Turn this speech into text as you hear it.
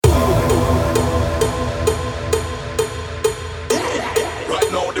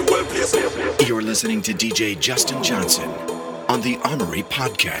listening to DJ Justin Johnson on the Armory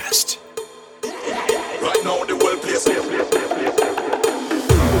Podcast. Right now, the world plays. Right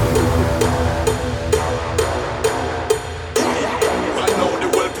now, the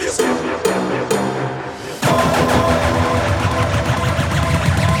world plays.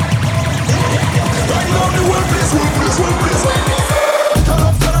 Right now, the world plays. World plays. Turn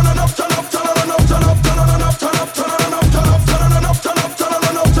up, turn on up, turn up, turn on up, turn up, turn on up, turn up, turn on up, turn up, turn on up, turn up, turn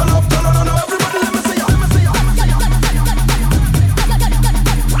on up, turn up, turn on up. Everybody, let me see ya, let me see ya.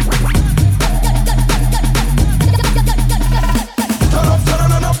 Turn up, turn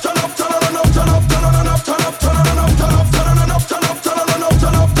on up, turn up, turn on up, turn up, turn on up, turn up, turn on up, turn up, turn on up, turn up, turn on up,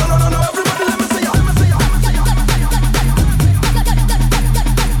 turn up, turn on up. Everybody, let me see ya, let me see ya.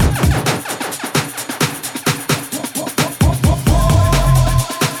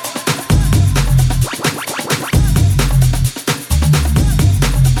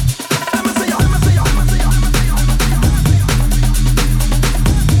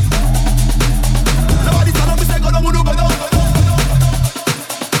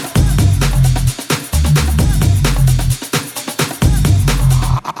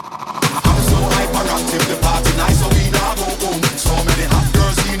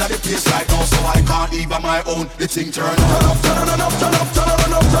 The thing turn up, turn up, turn up, turn up,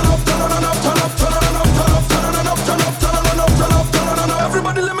 turn up, turn up, turn up, turn up, turn up, turn up, turn up, turn up, turn up, turn up, turn up.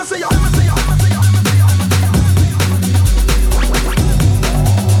 Everybody, let me see ya, let me see ya, let me see ya.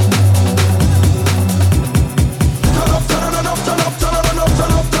 Turn up, turn up, turn up, turn up,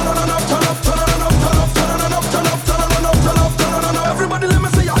 turn up, turn up, turn up, turn up, turn up, turn up, turn up, turn up, turn up, turn up. Everybody, let me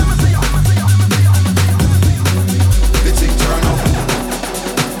see ya, let me see ya, let me see ya. The thing turn up.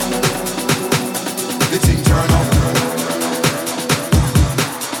 The thing turn up.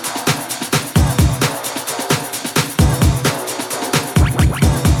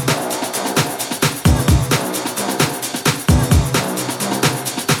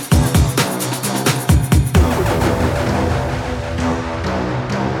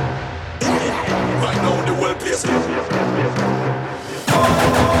 Right now, the world plays.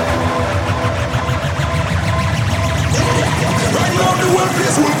 Right now, the world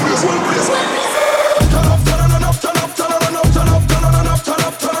plays, world plays, world plays. Turn up, turn up, turn up, turn up, turn up, turn up, turn up, turn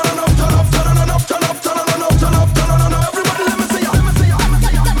up, turn up, turn up, turn up, turn up, turn up, turn up. Everybody, let me see ya, let me see ya, let me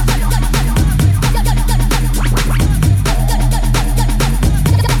see ya.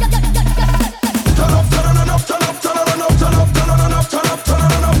 Turn up, turn up, turn up, turn up, turn up, turn up, turn up, turn up, turn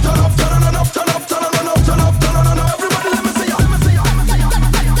up, turn up, turn up, turn up, turn up, turn up, turn up. Everybody, let me see ya, let me see ya, let me see ya.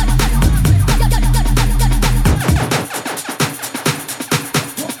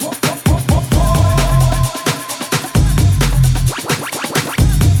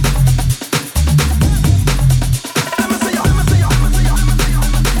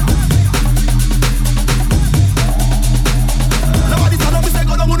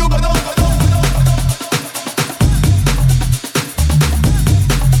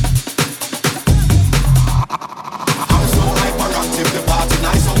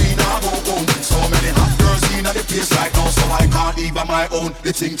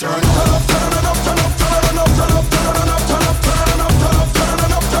 The thing turn up, turn up, turn up, turn up, turn up, turn up, turn up, turn up, turn up, turn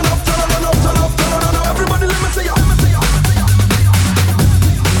up, turn up, turn up, turn up, turn up. Everybody, let me see ya, let me see ya.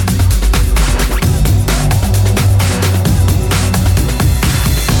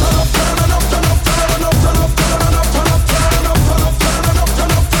 Turn up, turn up, turn up, turn up, turn up, turn up, turn up, turn up, turn up,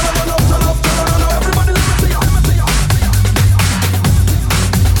 turn up, turn up, turn up, turn up, turn up. Everybody, let me see ya, let me see ya.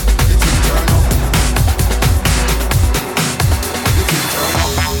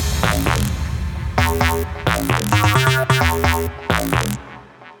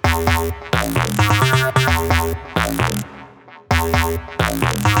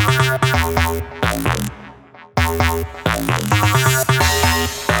 The thing turn up. The thing turn up.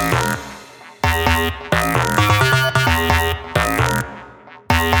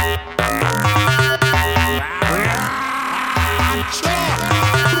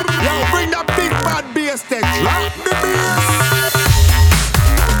 Yo, bring that big bad bass then. Drop the bass.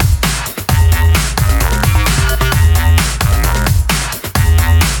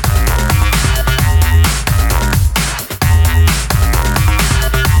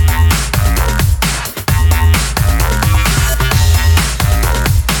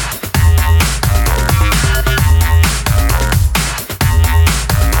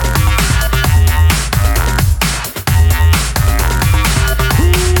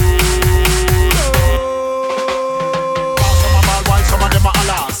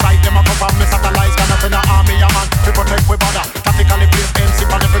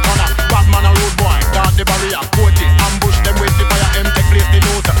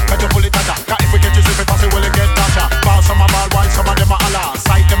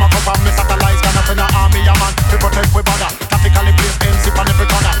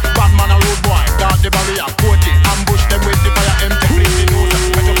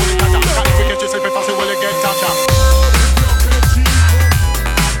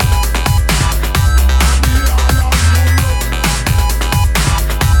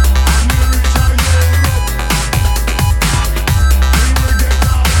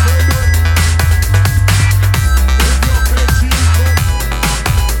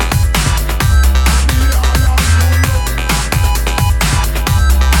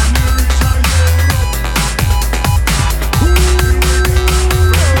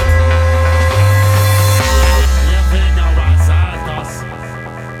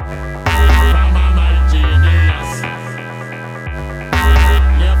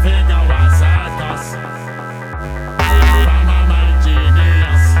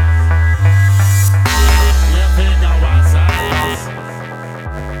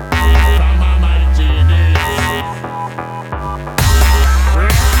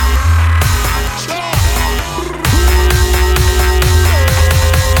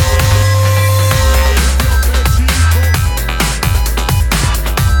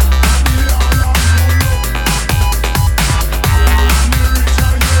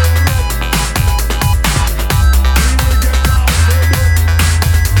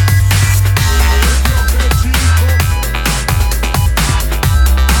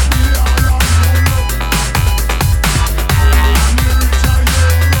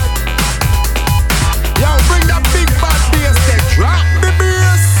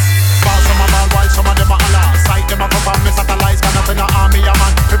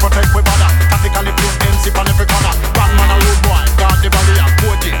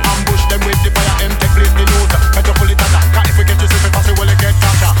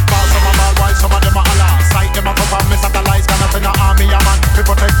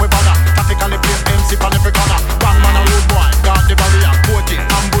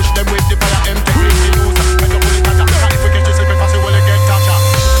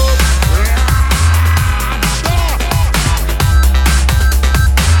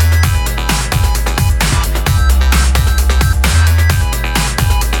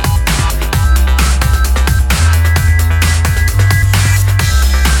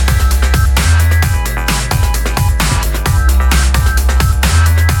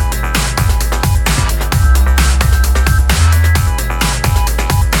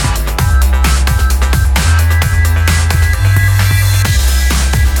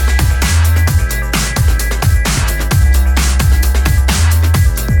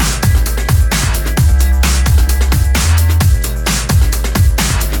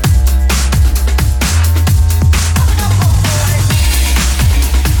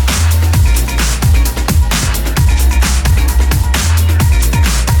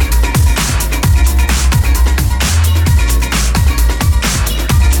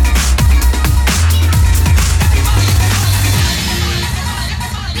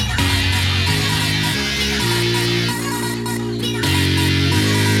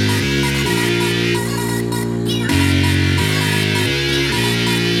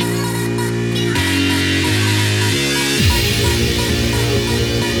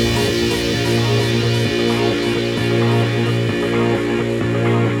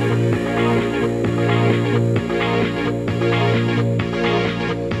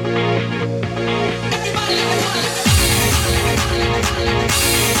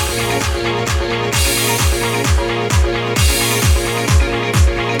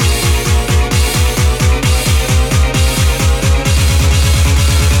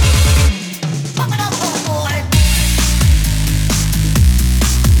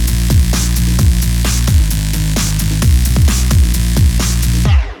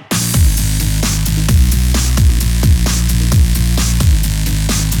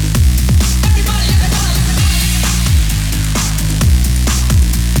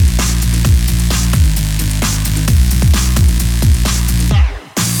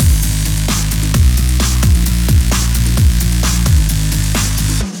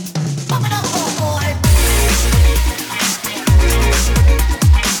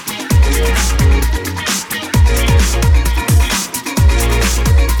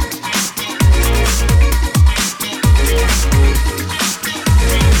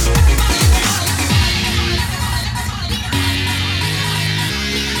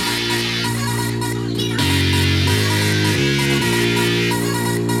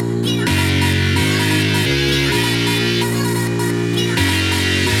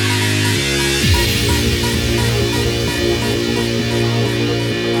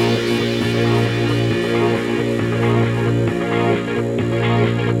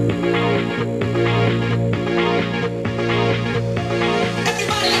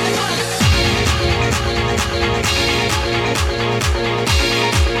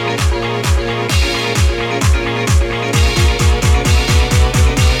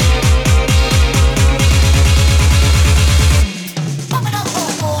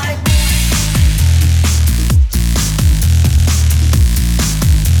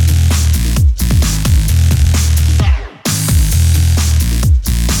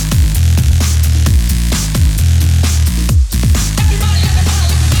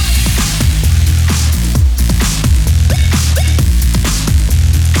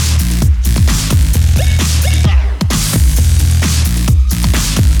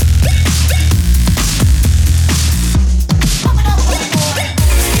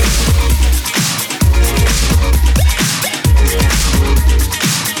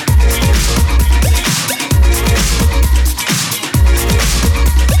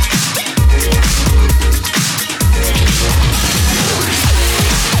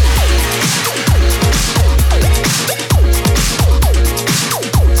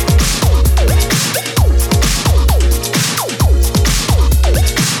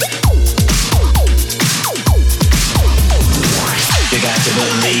 to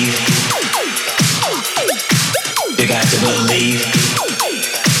believe. You got to believe.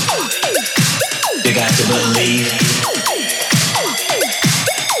 You got to believe.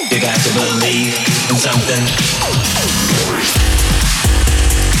 You got to believe in something.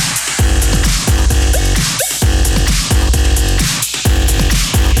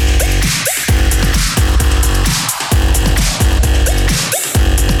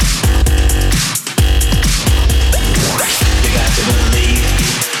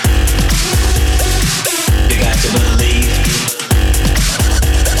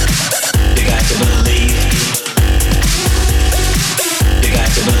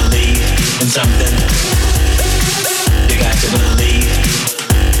 Something you got to believe.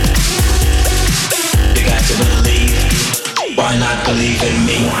 You got to believe. Why not believe in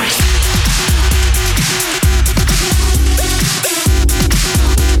me?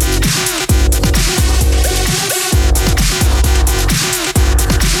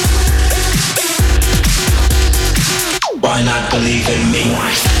 Why not believe in me?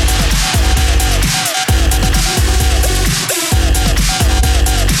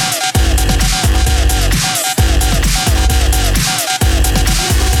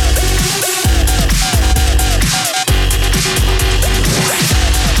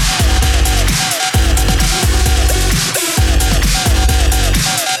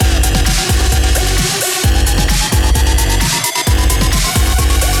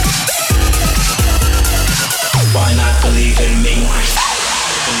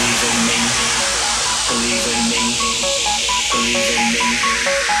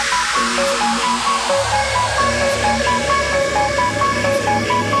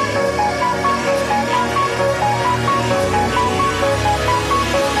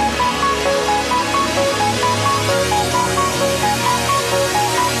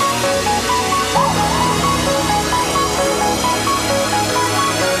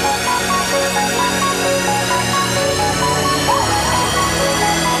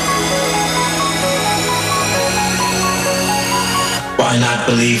 Why not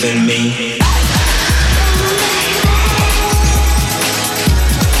believe in me?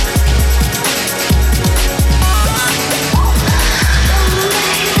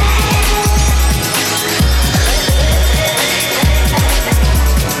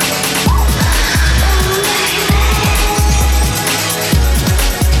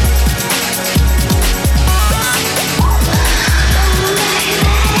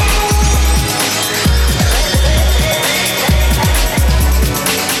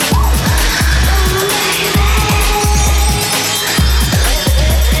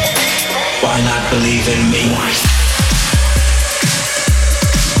 Why not believe in me?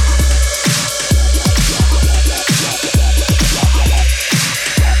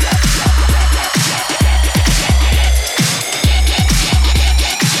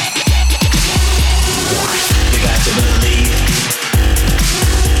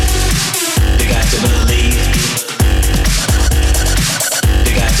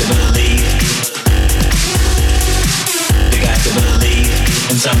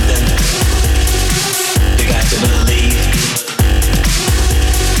 Something you got to believe.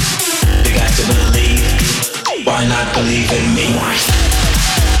 You got to believe. Why not believe in me?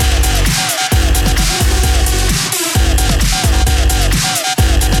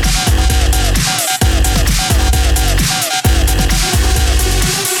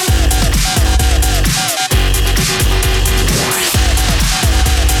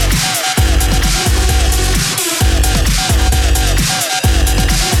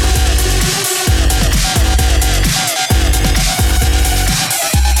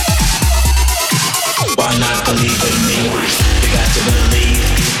 Why not believe in me? You got to believe.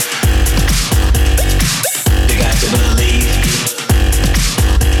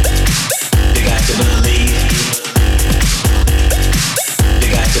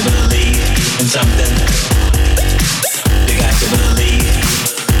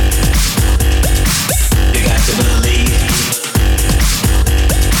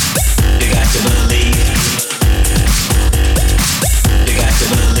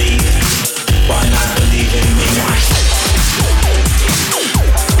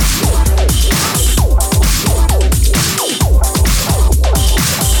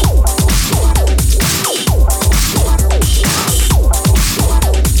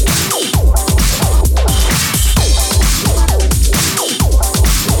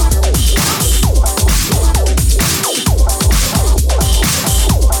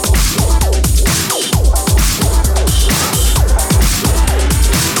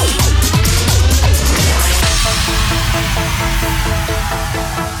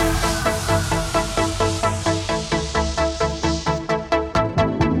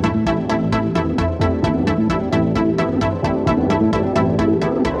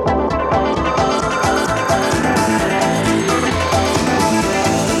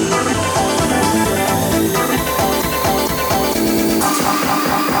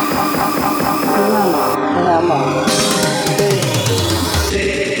 Come on.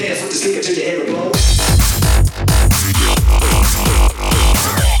 Dance with the speaker till your head will blow.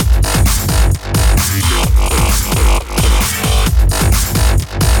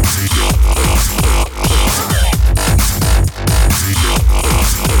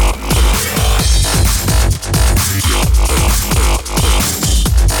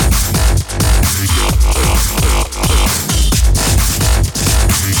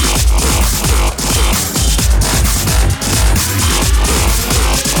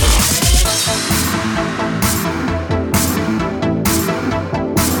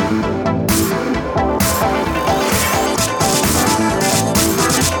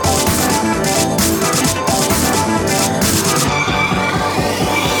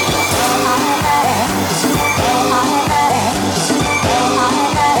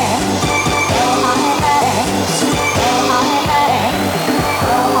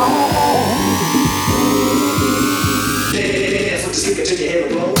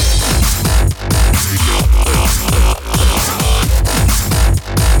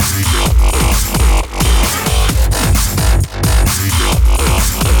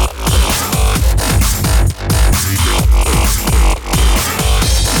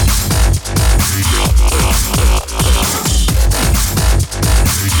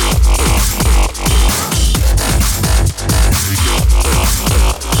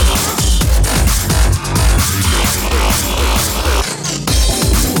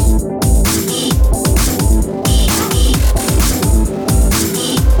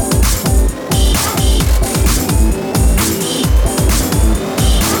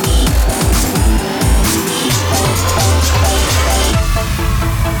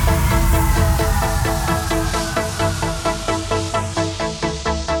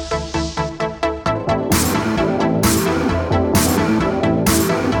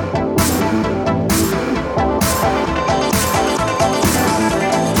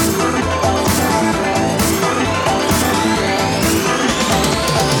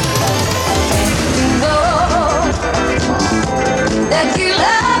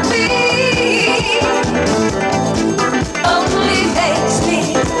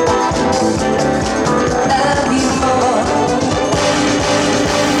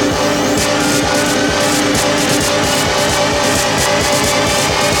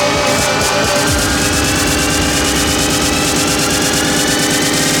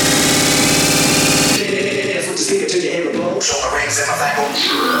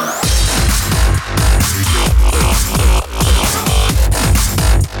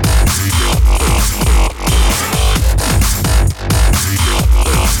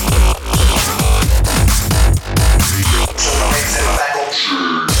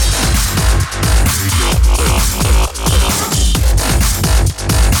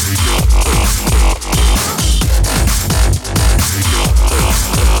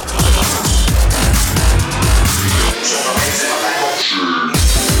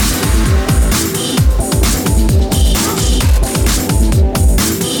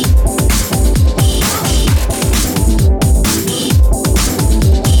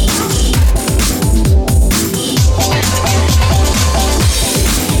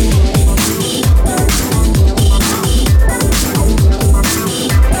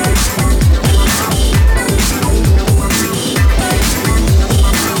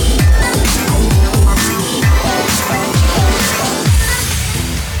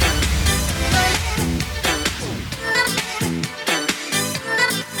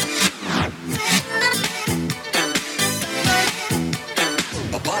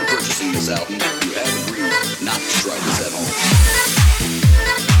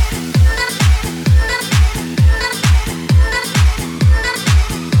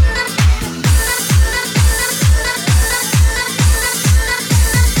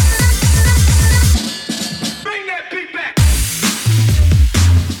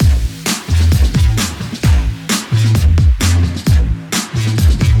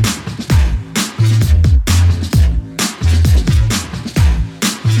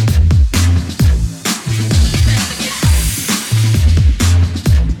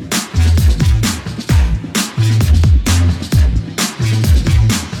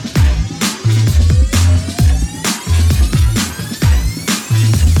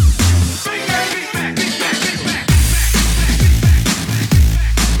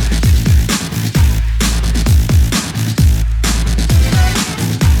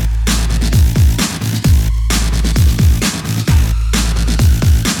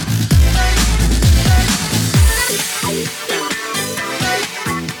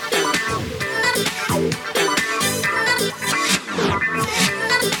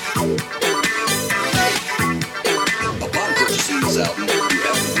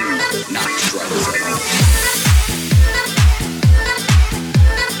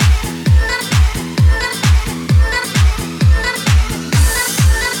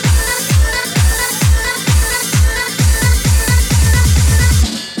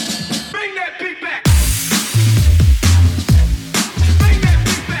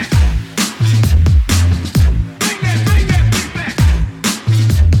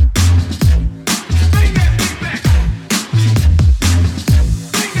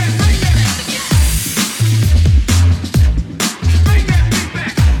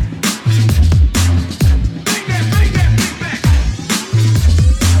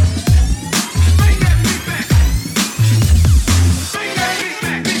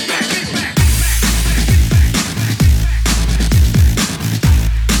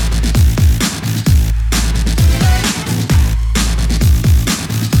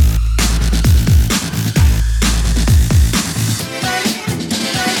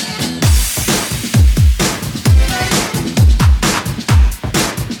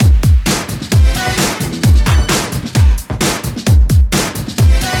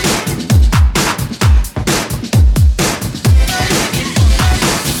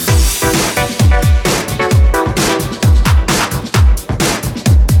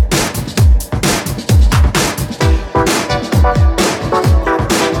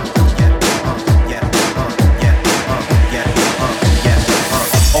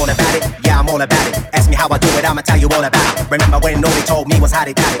 I'ma tell you all about it. Remember when all they told me was how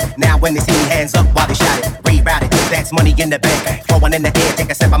they got it. Now when they see me hands up while they shout it, reroute it, that's money in the bank. Throw one in the air, take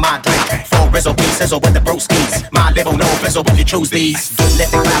a sip of my drink. Full Rizzle, be sizzle with the brewskis. My level, no fizzle if you choose these. Get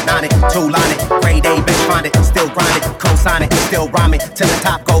lifted, cloud nine it, two line it. Grade A, bitch, find it, still grind it. Co-sign it, still rhyme it. To the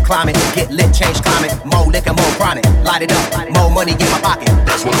top, go climb it. Get lit, change climate. More liquor, more chronic. Light it up, more money in my pocket.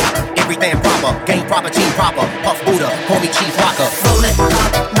 That's what everything proper, game proper, team proper. Puff Buddha, call me Chief Rocker. Roll it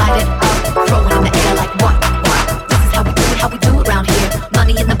up, light it up, throw it in the air like what? This is how we do it round here.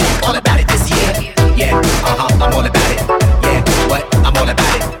 Money in the bank, all about it this year. Yeah, I'm all about it. Yeah, what? I'm all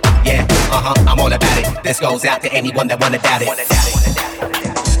about it. Yeah, I'm all about it. This goes out to anyone that wanna doubt it.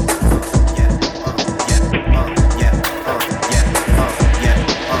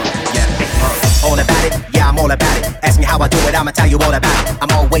 All about it, yeah, I'm all about it. Ask me how I do it, I'ma tell you all about it.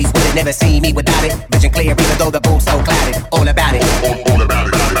 I'm always with it, never see me without it. Vision clear, even though the boom's so clouded. All about it. All about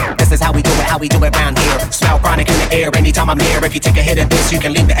it. This is how we do it round here. Smell chronic in the air anytime I'm near. If you take a hit of this, you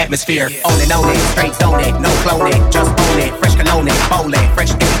can leave the atmosphere. Own it, straight zone it, no clone it. Just own it, fresh cologne it, bowl it.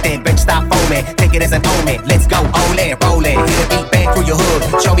 Fresh everything, bitch, stop foaming. Take it as an omen, let's go, all in, roll it. Hit a beat bang through your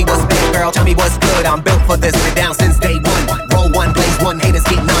hood. Show me what's bad, girl, tell me what's good. I'm built for this, been down since day one. Roll one, blaze one, haters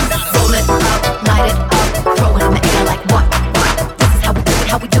get none. Roll it up, light it up, throw it in the air like what? This is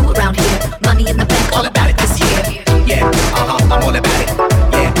how we do it round here. Money in the bank, all about it this year. Yeah, I'm all about it.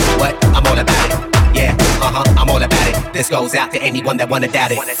 Yeah, what? I'm all about it. Yeah, I'm all about it. This goes out to anyone that wanna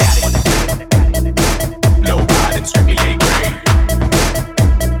doubt it. No riding, strictly A-grade.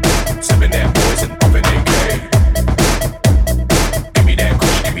 Sipping that poison, puffing AK. Give me that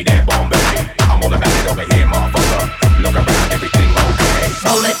kush, give me that Bombay. I'm all about it over here, motherfucker. Look around, everything okay.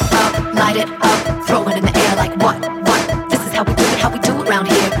 Roll it up, light it up, throw it in the air like what? This is how we do it round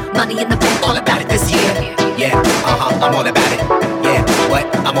here. Money in the bank, all about it this year. Yeah, I'm all about it. Yeah, what?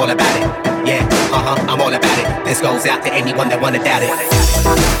 I'm all about it. Yeah, I'm all about it. This goes out to anyone that wanna doubt it.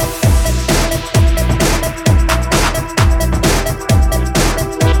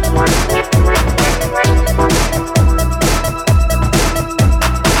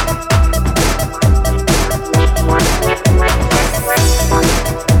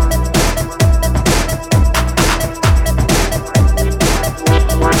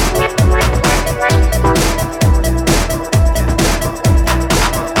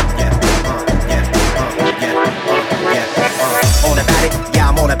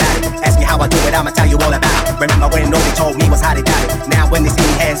 I'ma tell you all about it. Remember when nobody told me was how they got it. Now when they see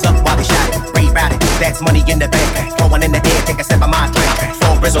me hands up while they shout it, reroute it, that's money in the bank. Throw one in the air, take a sip of my drink.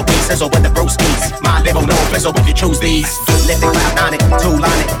 Full Rizzle, be sizzle with the brewskis. My level, no fizzle if you choose these. Get lifted, cloud nine it, two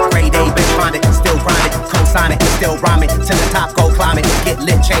line it. Grade A, bitch, find it, still grind it. Co-sign it, still rhyme it. To the top, go climb it. Get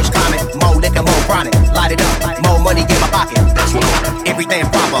lit, change climate. More liquor, more chronic. Light it up, more money in my pocket. That's what everything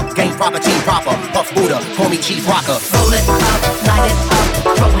proper, game proper, team proper. Puff Buddha, call me Chief Rocker. Roll it up, light it up,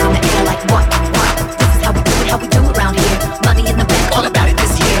 throw it in the air like what? This is how we do it round here. Money in the bank, all about it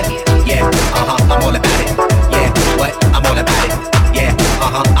this year. Yeah, I'm all about it. Yeah, what? I'm all about it. Yeah,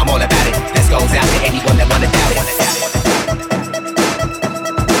 I'm all about it. This goes out to anyone that wanna doubt it.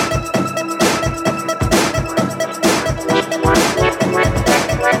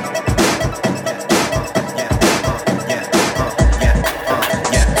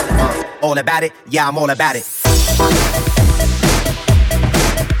 All about it, yeah, I'm all about it.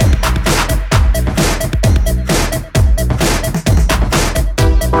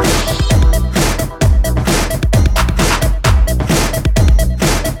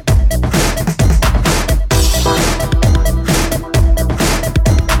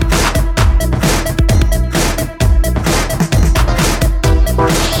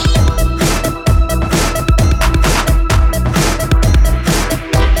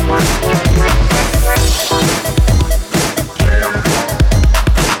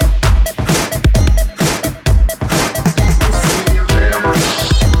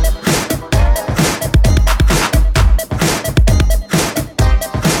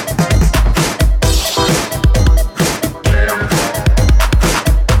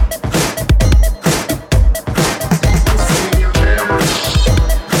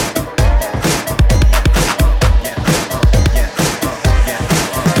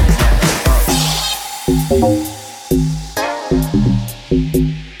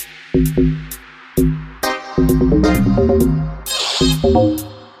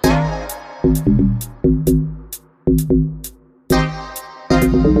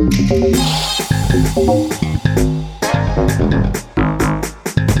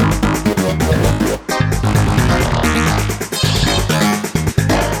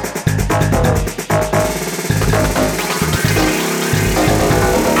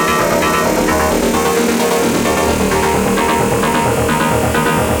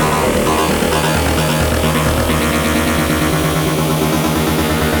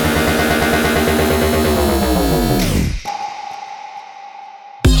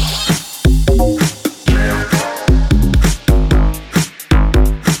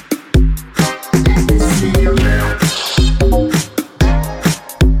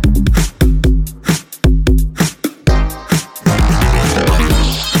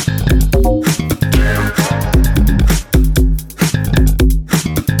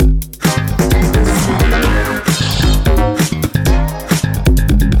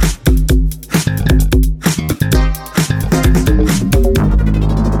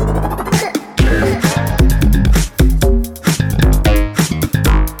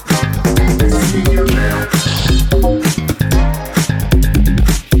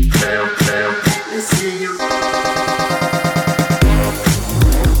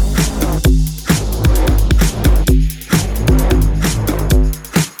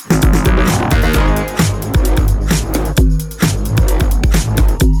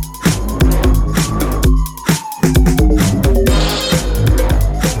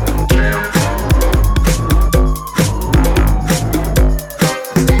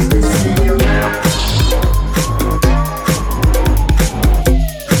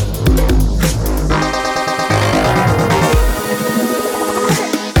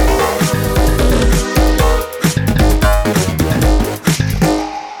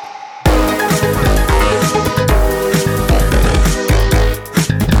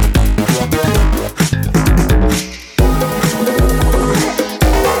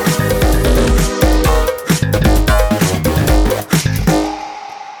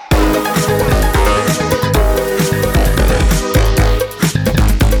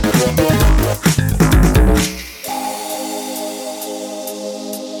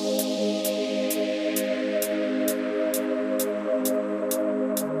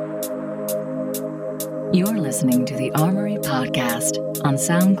 on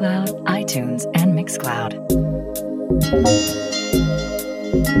SoundCloud, iTunes, and Mixcloud.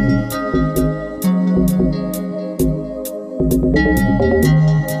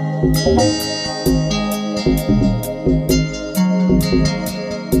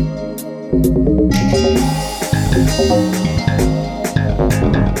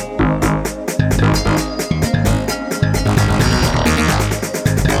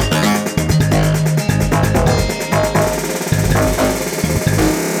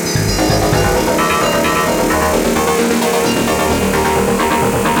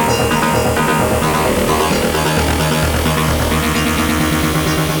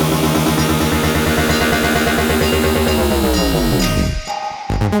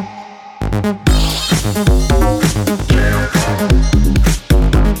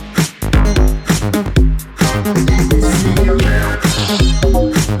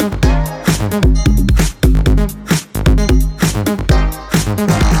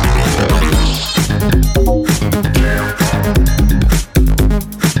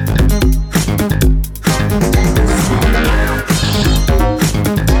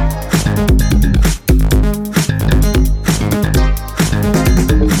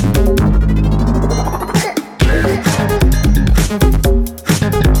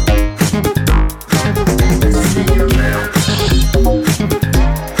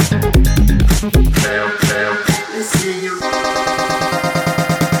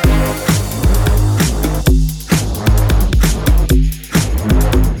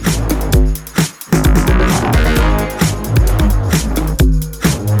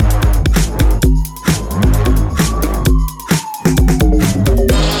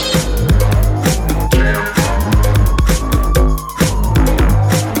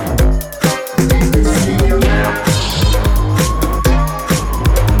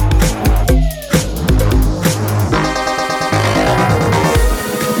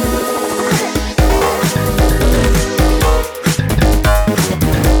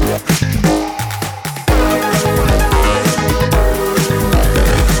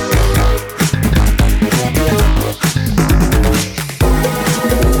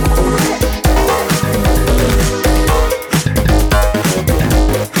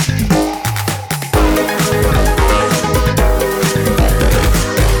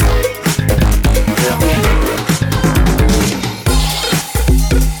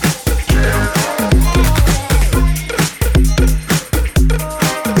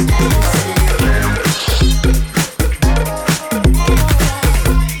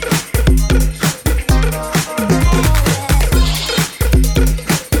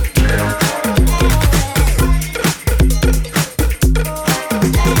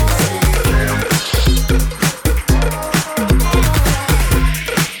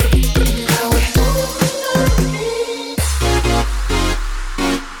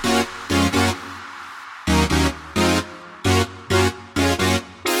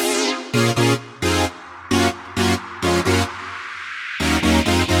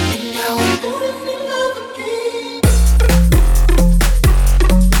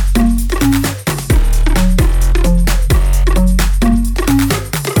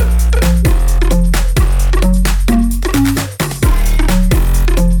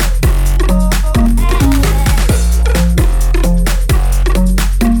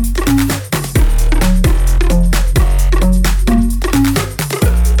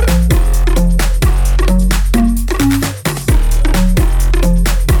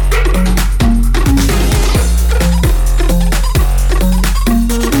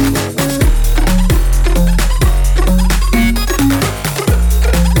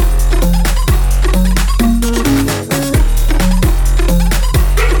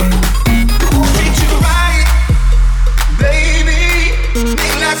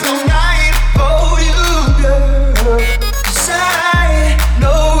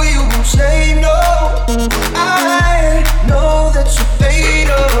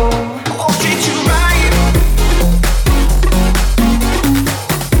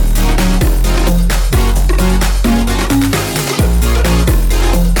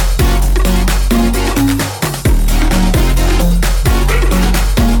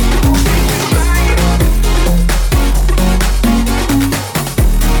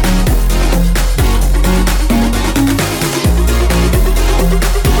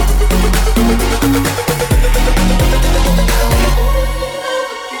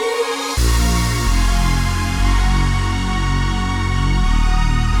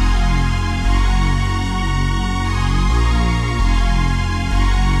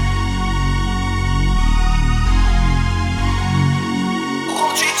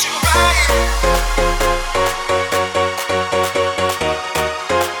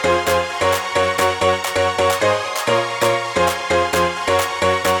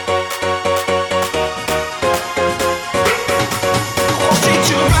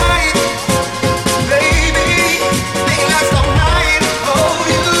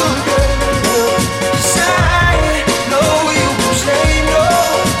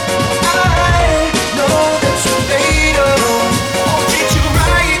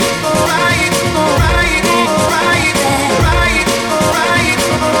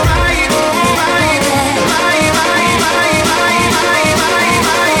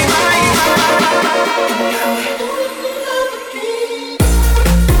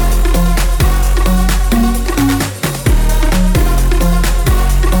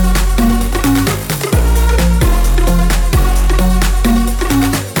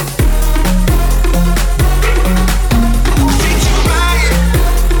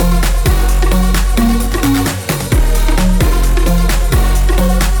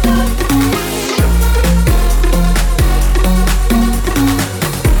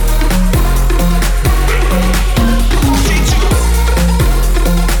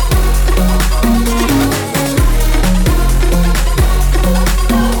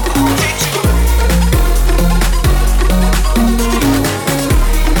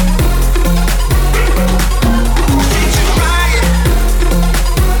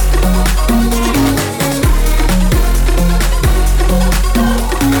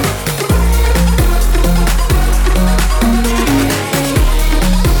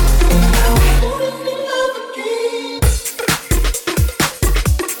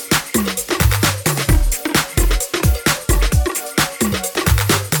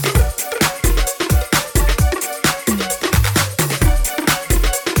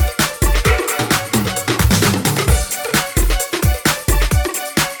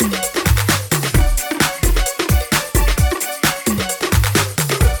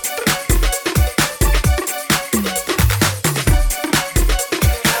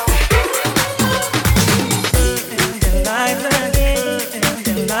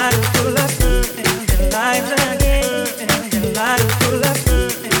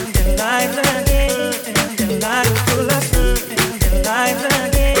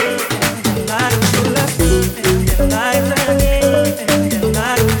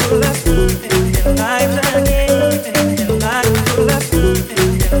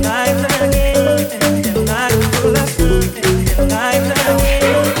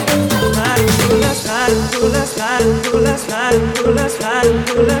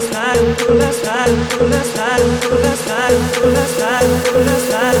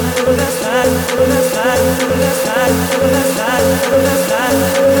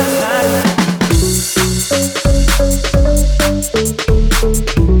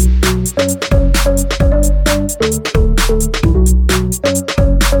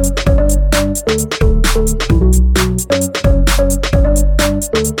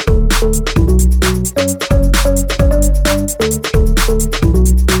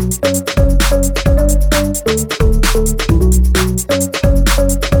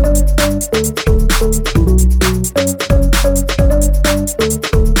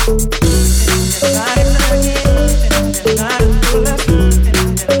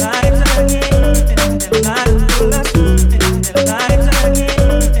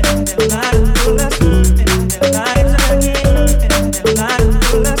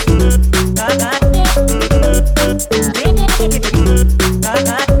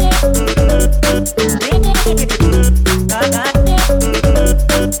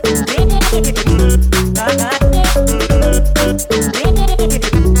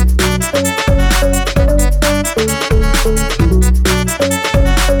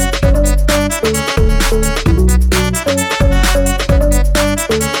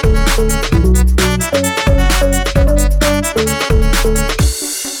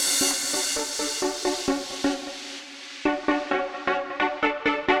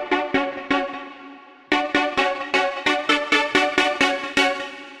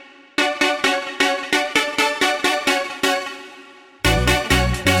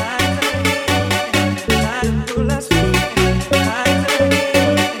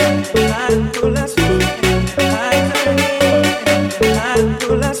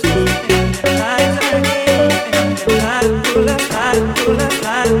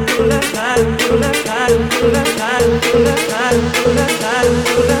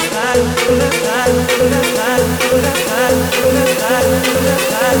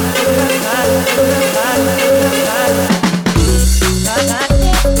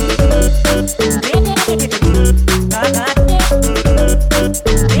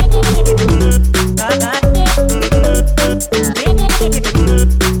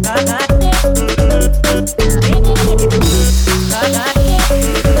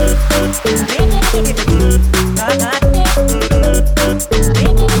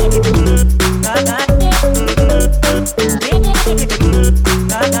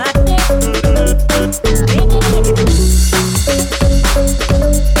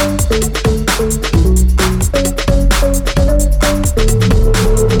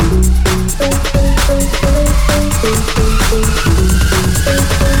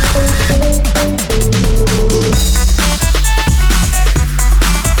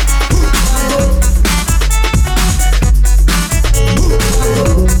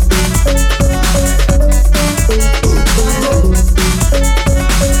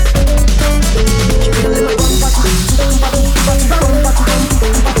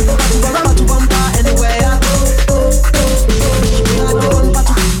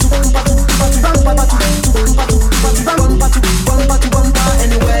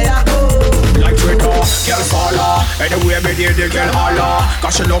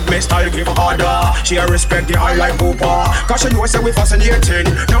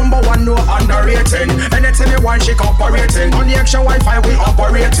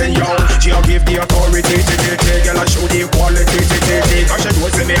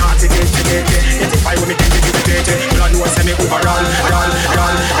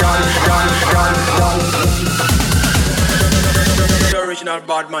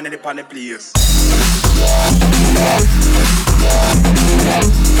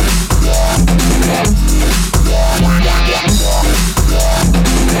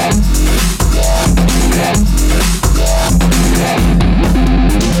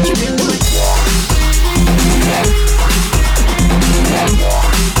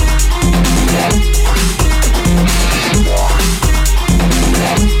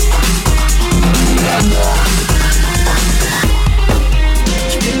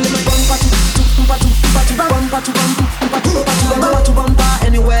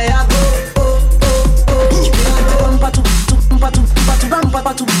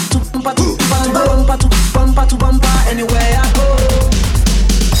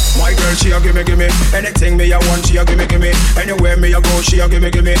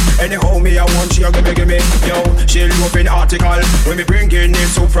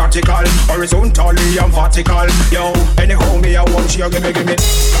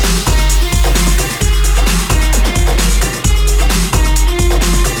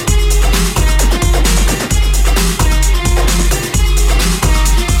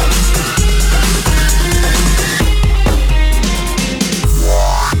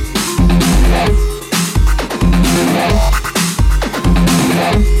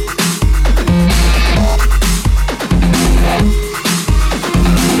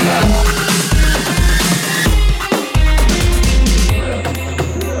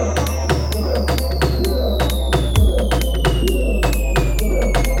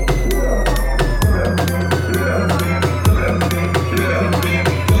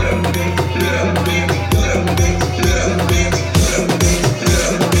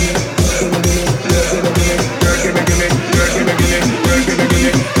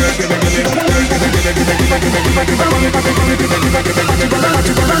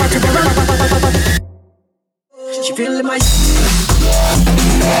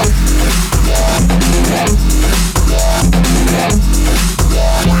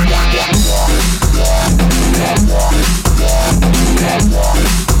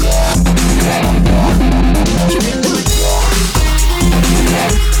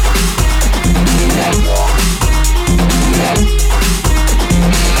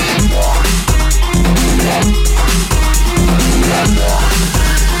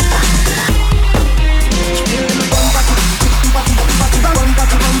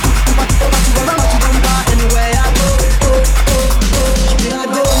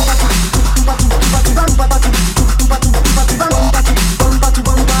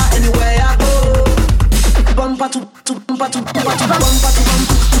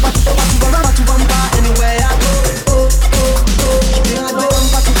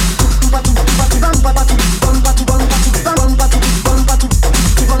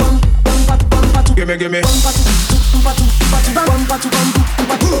 Gimme.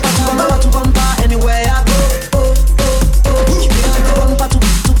 Anywhere I go.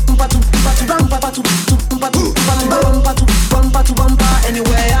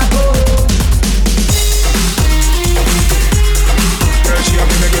 Anywhere I go. Girl, she a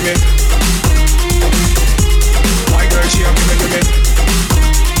gimme. My girl, she a gimme.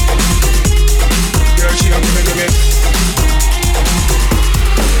 Girl, she a gimme.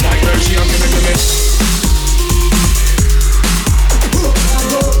 My girl, she a gimme.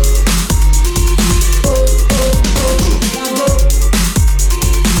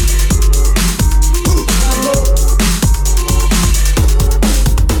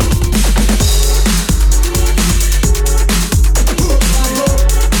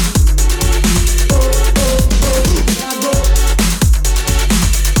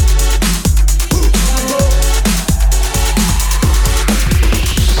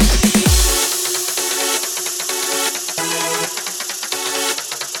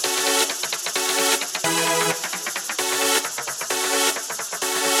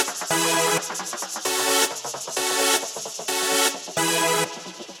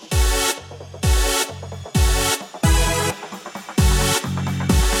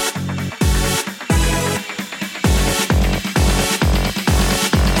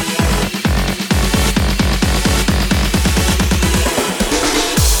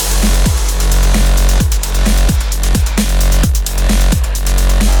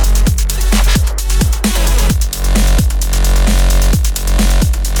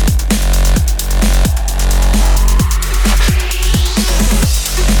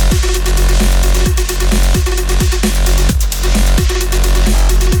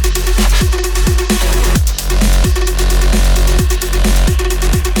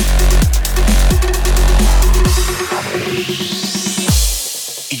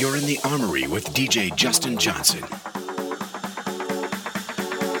 You're in the Armory with DJ Justin Johnson.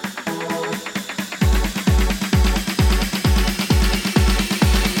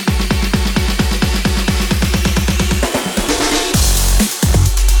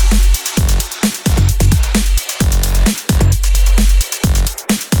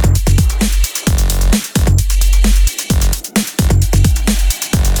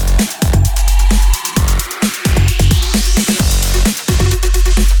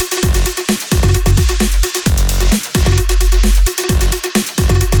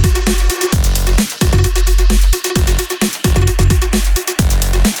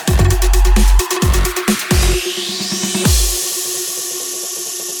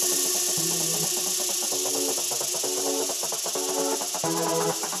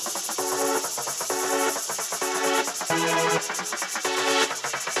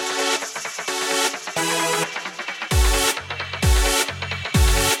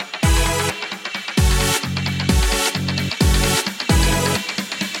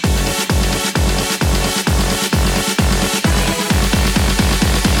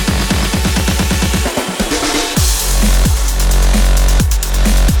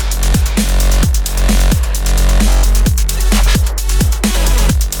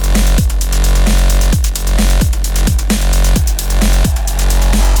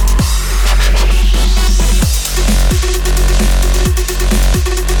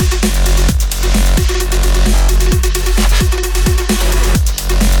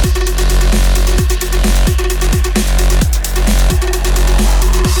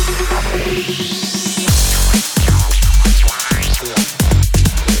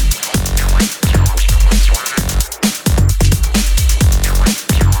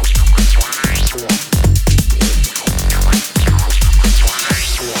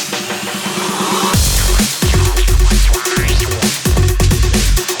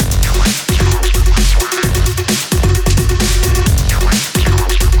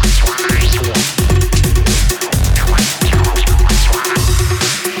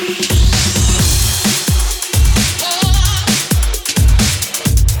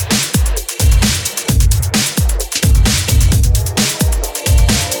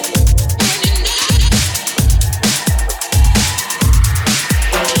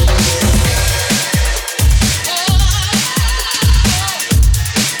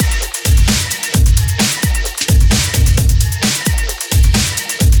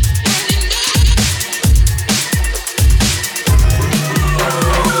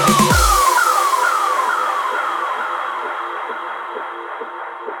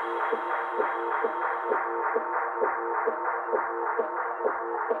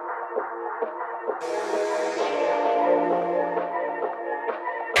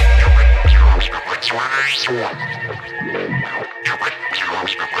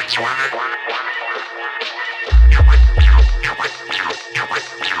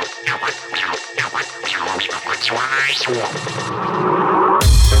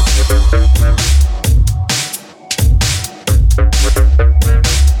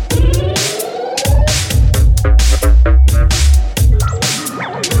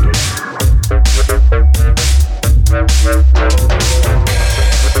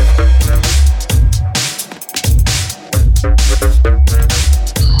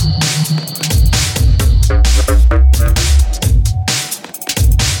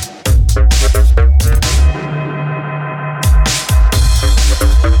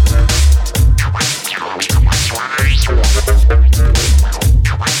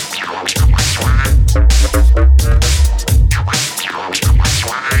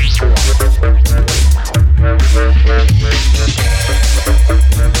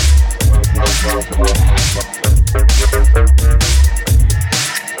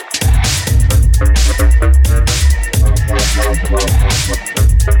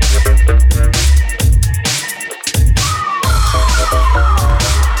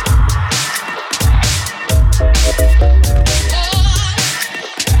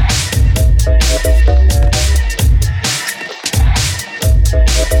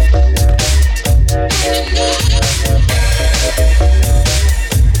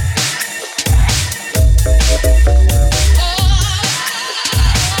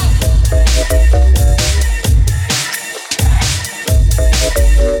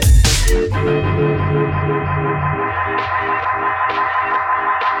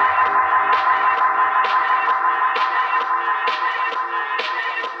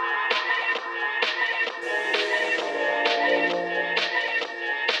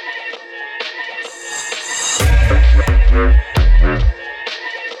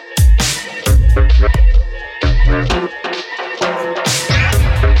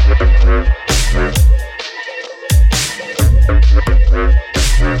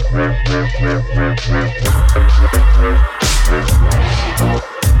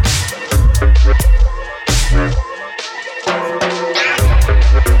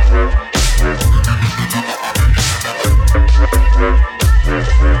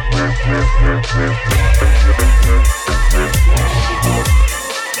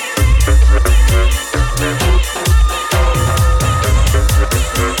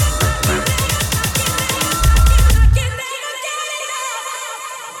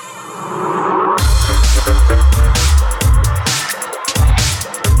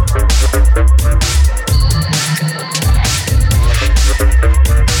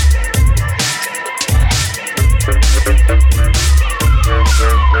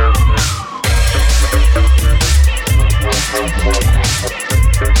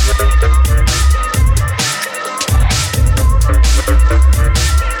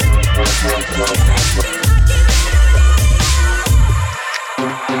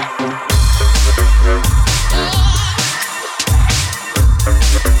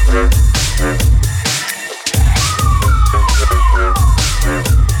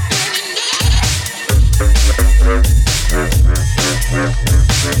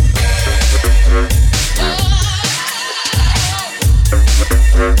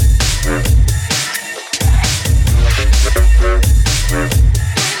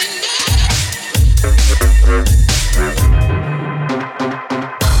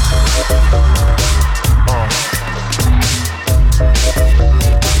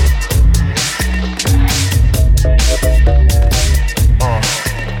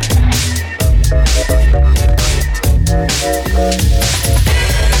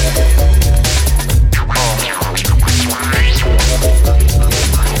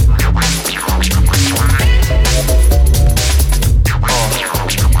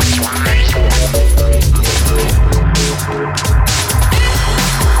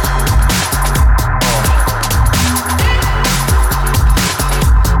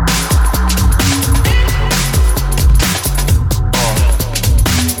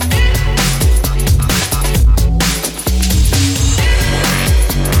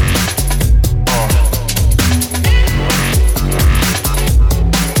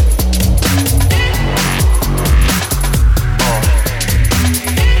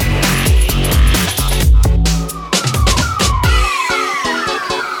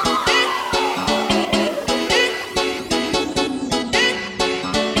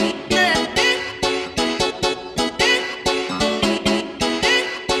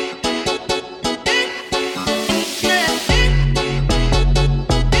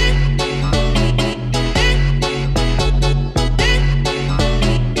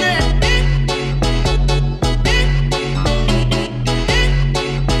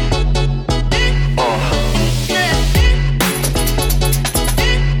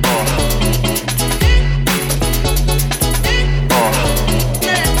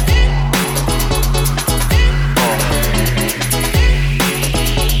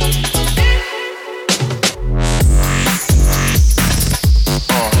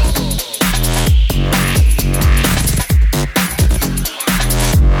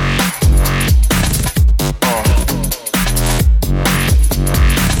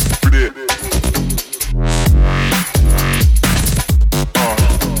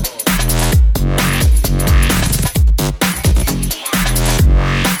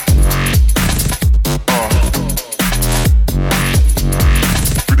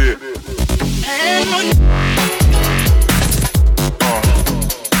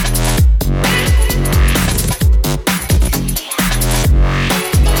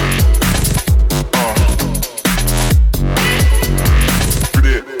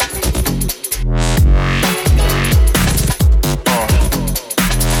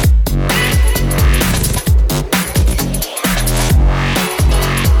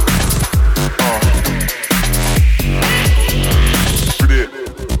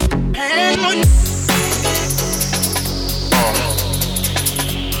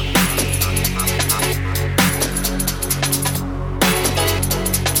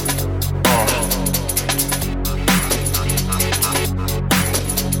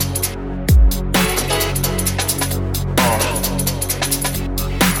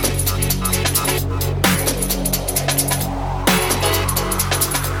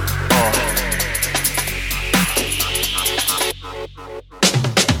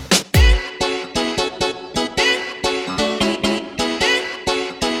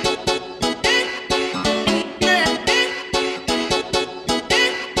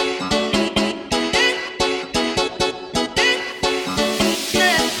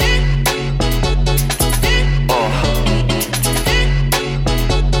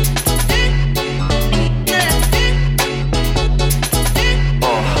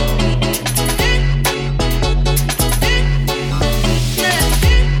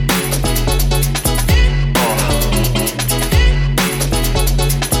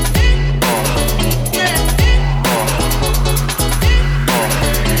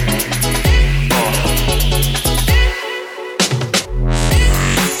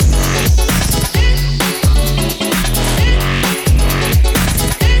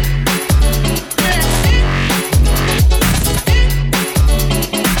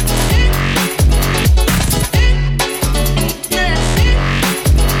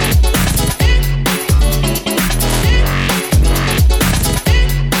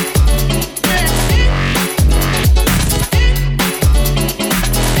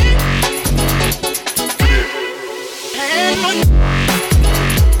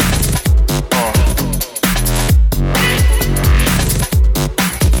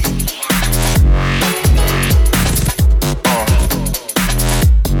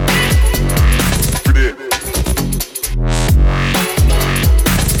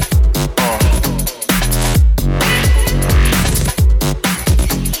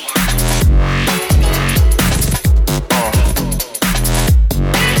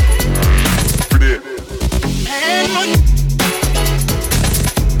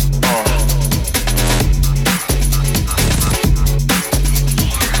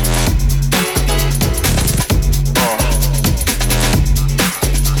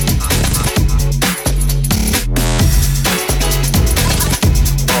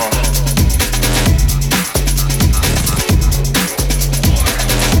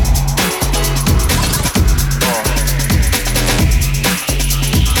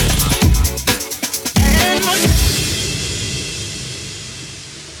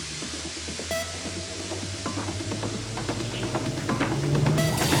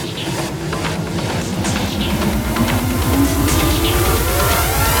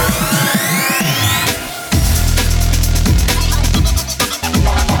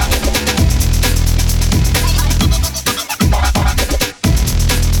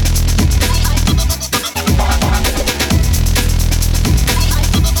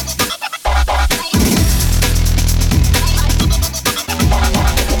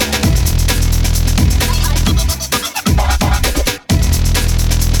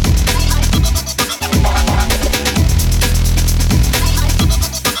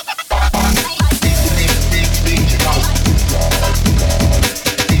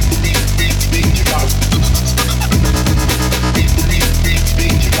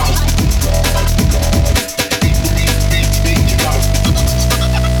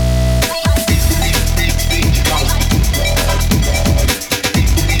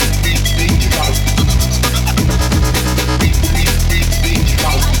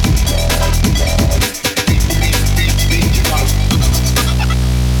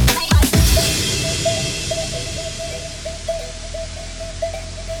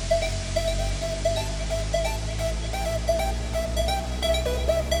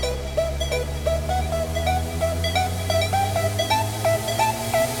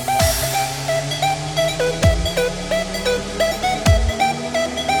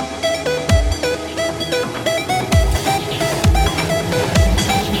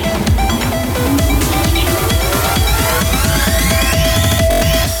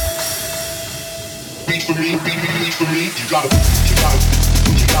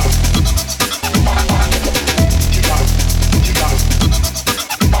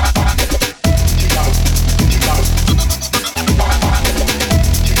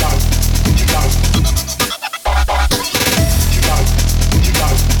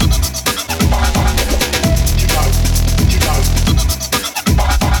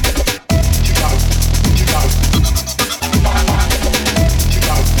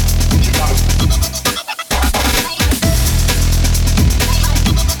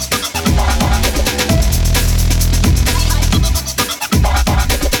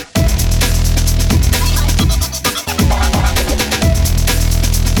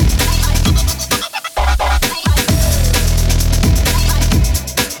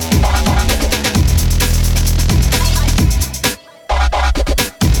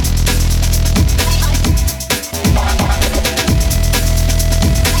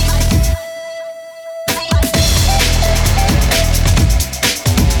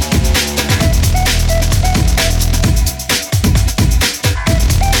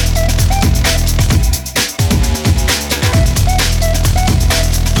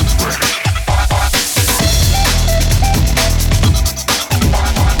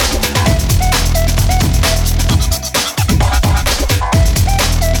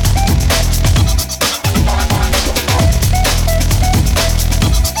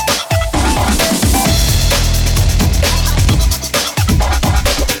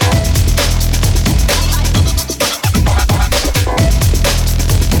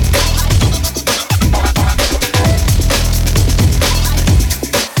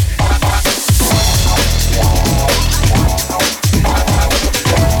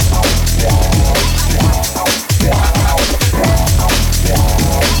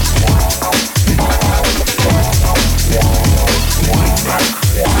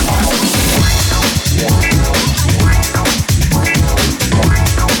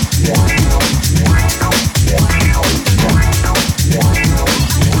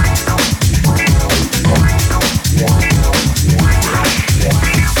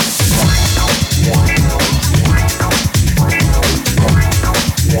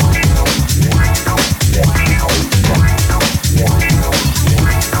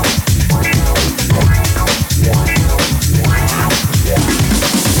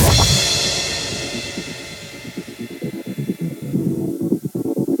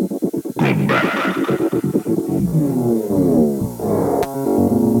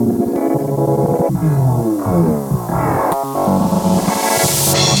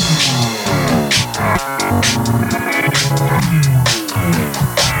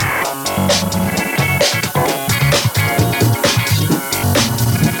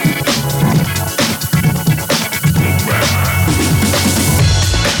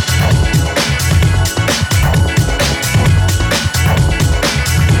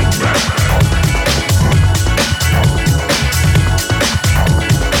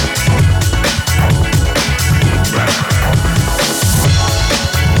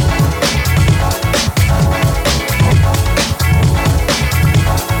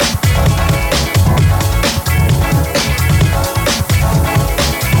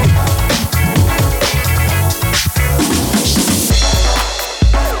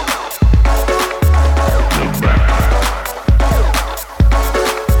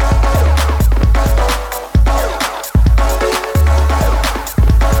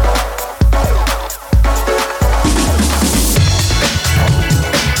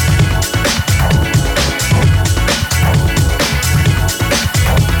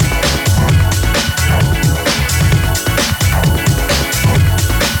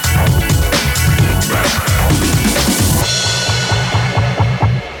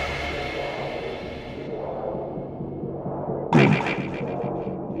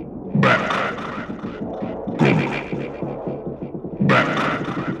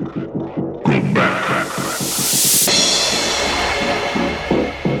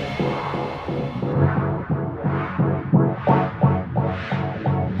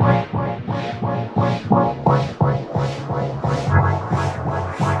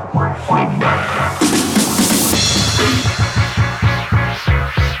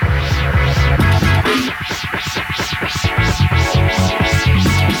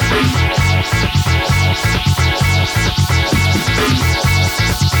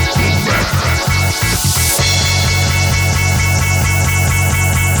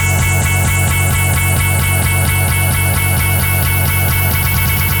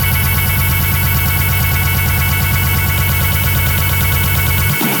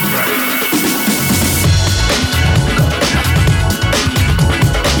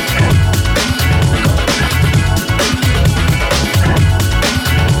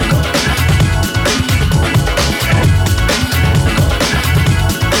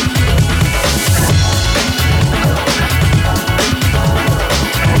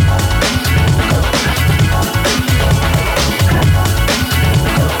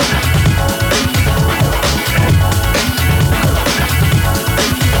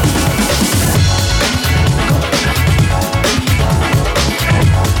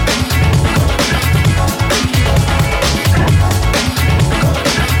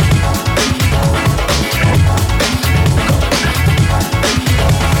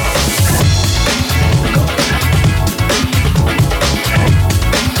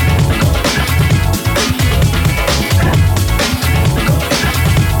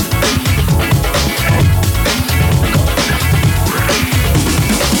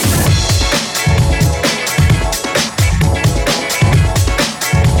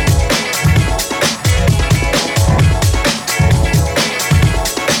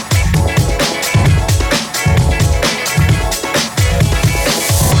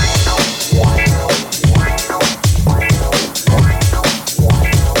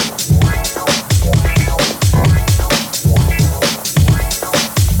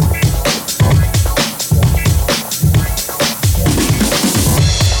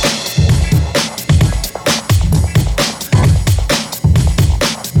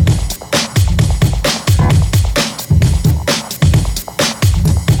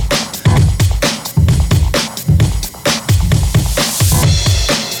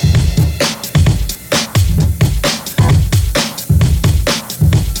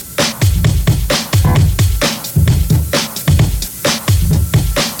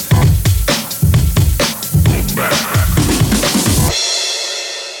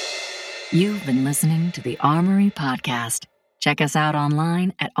 You've been listening to the Armory Podcast. Check us out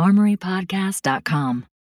online at armorypodcast.com.